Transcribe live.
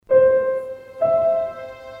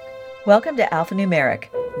Welcome to Alphanumeric,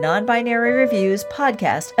 Non-Binary Reviews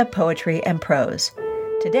podcast of poetry and prose.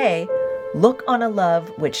 Today, Look on a Love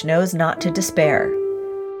Which Knows Not to Despair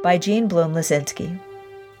by Jean Blum-Lisinski.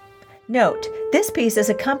 Note, this piece is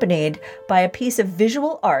accompanied by a piece of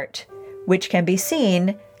visual art which can be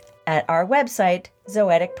seen at our website,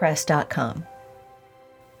 zoeticpress.com.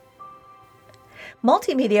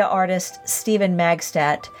 Multimedia artist Stephen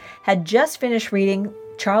Magstadt had just finished reading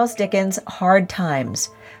Charles Dickens' Hard Times,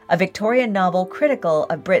 a Victorian novel critical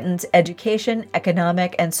of Britain's education,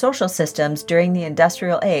 economic, and social systems during the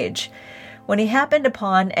Industrial Age, when he happened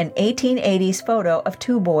upon an 1880s photo of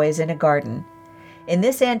two boys in a garden. In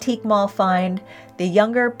this antique mall find, the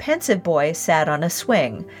younger, pensive boy sat on a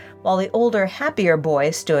swing, while the older, happier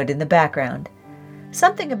boy stood in the background.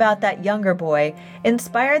 Something about that younger boy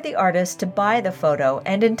inspired the artist to buy the photo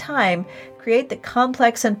and, in time, create the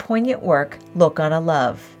complex and poignant work, Look on a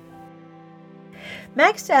Love.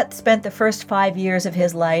 Magstadt spent the first 5 years of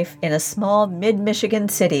his life in a small mid-Michigan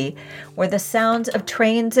city where the sounds of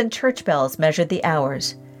trains and church bells measured the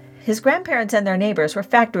hours. His grandparents and their neighbors were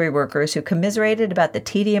factory workers who commiserated about the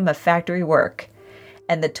tedium of factory work,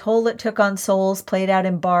 and the toll it took on souls played out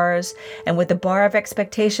in bars and with the bar of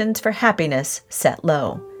expectations for happiness set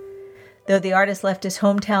low. Though the artist left his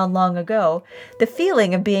hometown long ago, the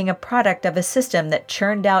feeling of being a product of a system that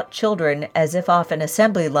churned out children as if off an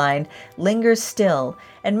assembly line lingers still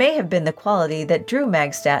and may have been the quality that drew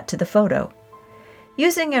Magstadt to the photo.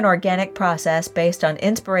 Using an organic process based on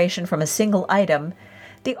inspiration from a single item,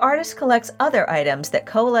 the artist collects other items that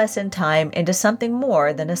coalesce in time into something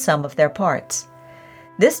more than a sum of their parts.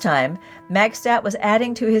 This time, Magstadt was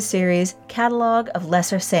adding to his series Catalogue of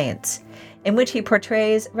Lesser Saints, in which he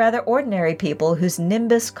portrays rather ordinary people whose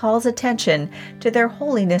nimbus calls attention to their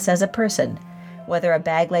holiness as a person, whether a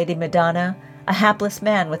bag-lady Madonna, a hapless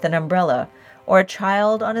man with an umbrella, or a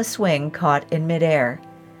child on a swing caught in midair.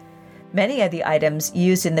 Many of the items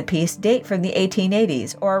used in the piece date from the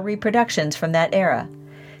 1880s or are reproductions from that era.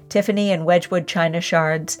 Tiffany and Wedgwood china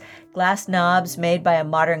shards, glass knobs made by a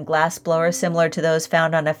modern glassblower similar to those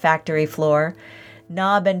found on a factory floor,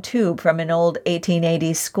 knob and tube from an old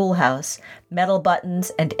 1880s schoolhouse, metal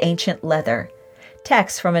buttons, and ancient leather.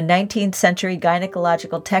 Text from a 19th century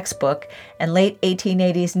gynecological textbook and late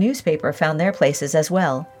 1880s newspaper found their places as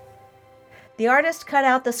well. The artist cut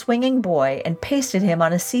out the swinging boy and pasted him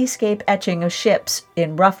on a seascape etching of ships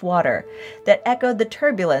in rough water that echoed the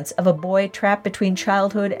turbulence of a boy trapped between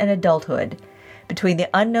childhood and adulthood, between the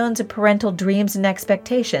unknowns of parental dreams and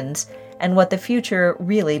expectations and what the future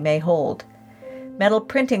really may hold. Metal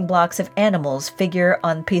printing blocks of animals figure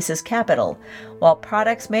on piece's capital, while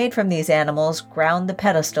products made from these animals ground the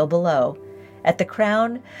pedestal below. At the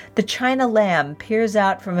crown, the china lamb peers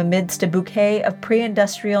out from amidst a bouquet of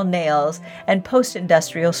pre-industrial nails and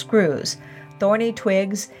post-industrial screws, thorny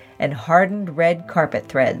twigs, and hardened red carpet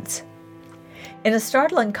threads. In a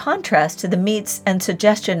startling contrast to the meats and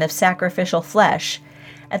suggestion of sacrificial flesh,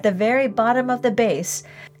 at the very bottom of the base,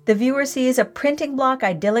 the viewer sees a printing block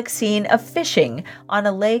idyllic scene of fishing on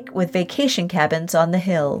a lake with vacation cabins on the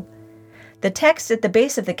hill. The text at the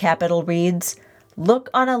base of the capital reads, "Look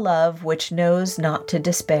on a love which knows not to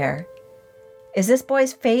despair." Is this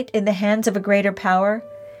boy's fate in the hands of a greater power?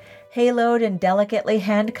 Haloed and delicately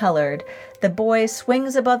hand-colored, the boy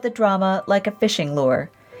swings above the drama like a fishing lure.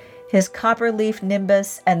 His copper-leaf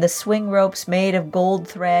nimbus and the swing ropes made of gold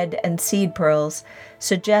thread and seed pearls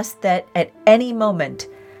suggest that at any moment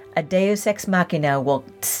a deus ex machina will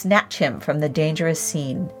snatch him from the dangerous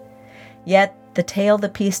scene. Yet the tale the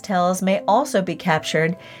piece tells may also be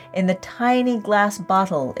captured in the tiny glass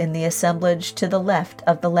bottle in the assemblage to the left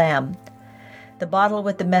of the lamb. The bottle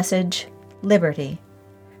with the message, Liberty.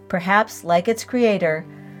 Perhaps, like its creator,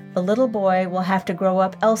 the little boy will have to grow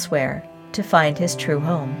up elsewhere to find his true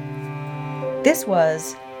home. This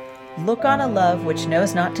was Look on a Love Which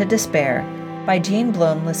Knows Not to Despair by Jean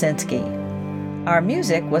Blum-Lisinski. Our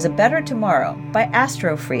music was A Better Tomorrow by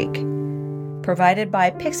Astrofreak, provided by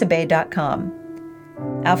Pixabay.com.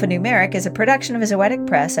 Alphanumeric is a production of Zoetic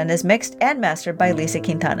Press and is mixed and mastered by Lisa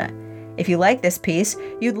Quintana. If you like this piece,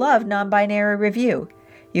 you'd love Non-Binary Review.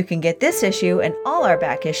 You can get this issue and all our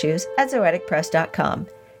back issues at zoeticpress.com.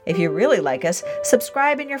 If you really like us,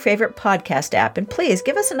 subscribe in your favorite podcast app and please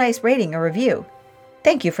give us a nice rating or review.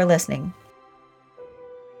 Thank you for listening.